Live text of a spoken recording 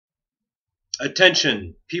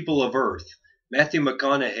Attention, people of Earth. Matthew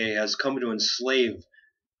McConaughey has come to enslave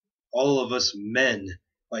all of us men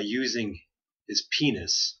by using his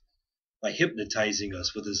penis, by hypnotizing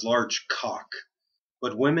us with his large cock.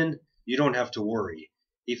 But women, you don't have to worry.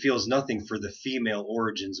 He feels nothing for the female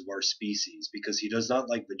origins of our species because he does not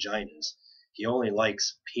like vaginas. He only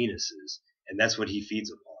likes penises, and that's what he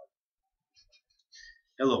feeds upon.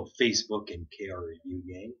 Hello, Facebook and KR Review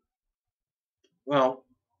Gang. Well,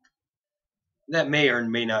 that may or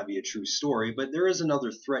may not be a true story, but there is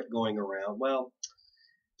another threat going around. Well,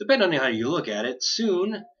 depending on how you look at it,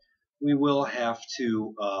 soon we will have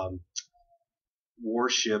to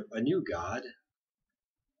worship a new god.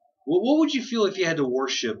 Well, what would you feel if you had to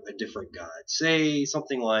worship a different god? Say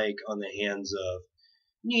something like on the hands of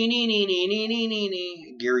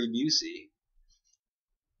Gary Busey.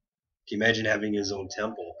 Can you imagine having his own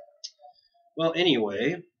temple? Well,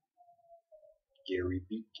 anyway, Gary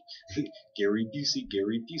Busey.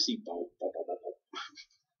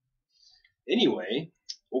 Anyway,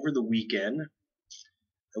 over the weekend,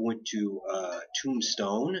 I went to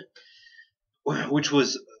Tombstone, which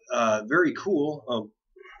was very cool.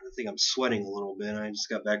 I think I'm sweating a little bit. I just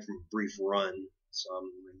got back from a brief run, so I'm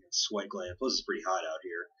in a sweat gland. Plus, it's pretty hot out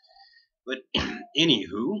here. But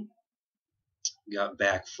anywho, got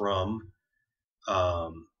back from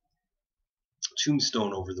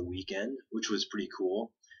Tombstone over the weekend, which was pretty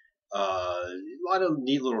cool. A lot of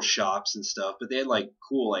neat little shops and stuff, but they had like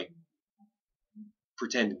cool like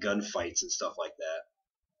pretend gunfights and stuff like that.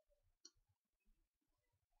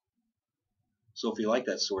 So if you like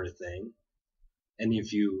that sort of thing, and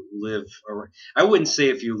if you live, I wouldn't say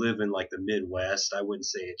if you live in like the Midwest, I wouldn't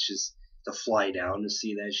say it's just to fly down to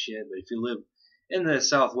see that shit. But if you live in the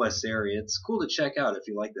Southwest area, it's cool to check out if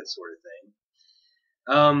you like that sort of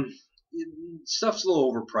thing. Stuff's a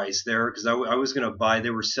little overpriced there because I was gonna buy.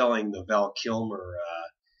 They were selling the Val Kilmer,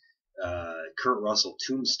 Kurt Russell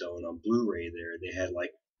Tombstone on Blu-ray. There, they had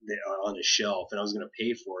like on a shelf, and I was gonna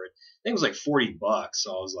pay for it. I think it was like $40,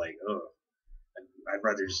 so I was like, oh, I'd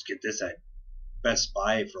rather just get this at Best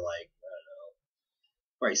Buy for like, I don't know,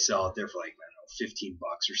 probably sell it there for like, I don't know, $15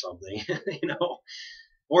 or something, you know,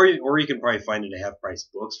 or you can probably find it at half price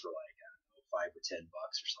books for like, I don't know, $5 or $10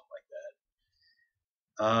 or something like that.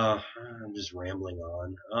 I'm just rambling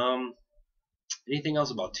on. Anything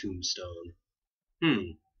else about Tombstone?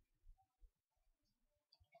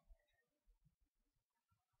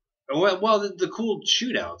 Well, the cool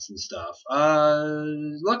shootouts and stuff.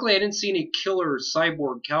 Luckily, I didn't see any killer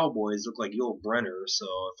cyborg cowboys look like Yul Brenner, so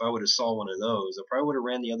if I would have saw one of those, I probably would have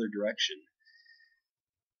ran the other direction.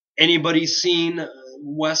 Anybody seen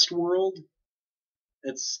Westworld?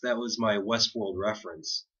 That was my Westworld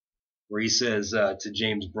reference, where he says to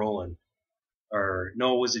James Brolin, or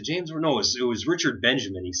no, was it James? No, it was Richard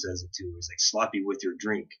Benjamin. He says it to. He's like, sloppy with your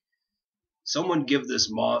drink. Someone give this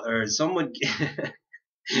or someone.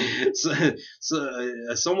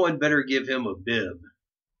 Someone better give him a bib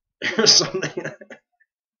or something.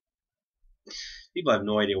 People have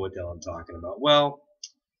no idea what the hell I'm talking about. Well,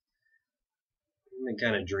 I've been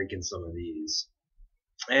kind of drinking some of these,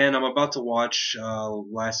 and I'm about to watch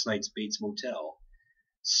last night's Bates Motel.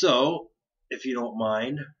 So, if you don't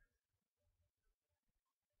mind,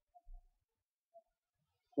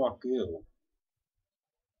 fuck you.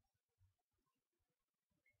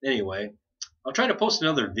 Anyway, I'll try to post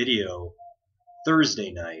another video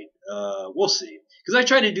Thursday night. We'll see. Because I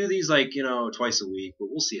try to do these like, twice a week, but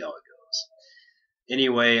we'll see how it goes.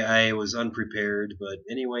 Anyway, I was unprepared, but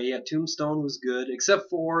anyway, yeah, Tombstone was good,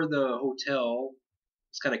 except for the hotel.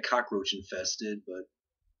 It's kind of cockroach infested, but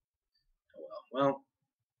oh well. Well,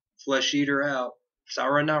 Flesheater out.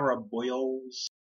 Sayonara, boyos.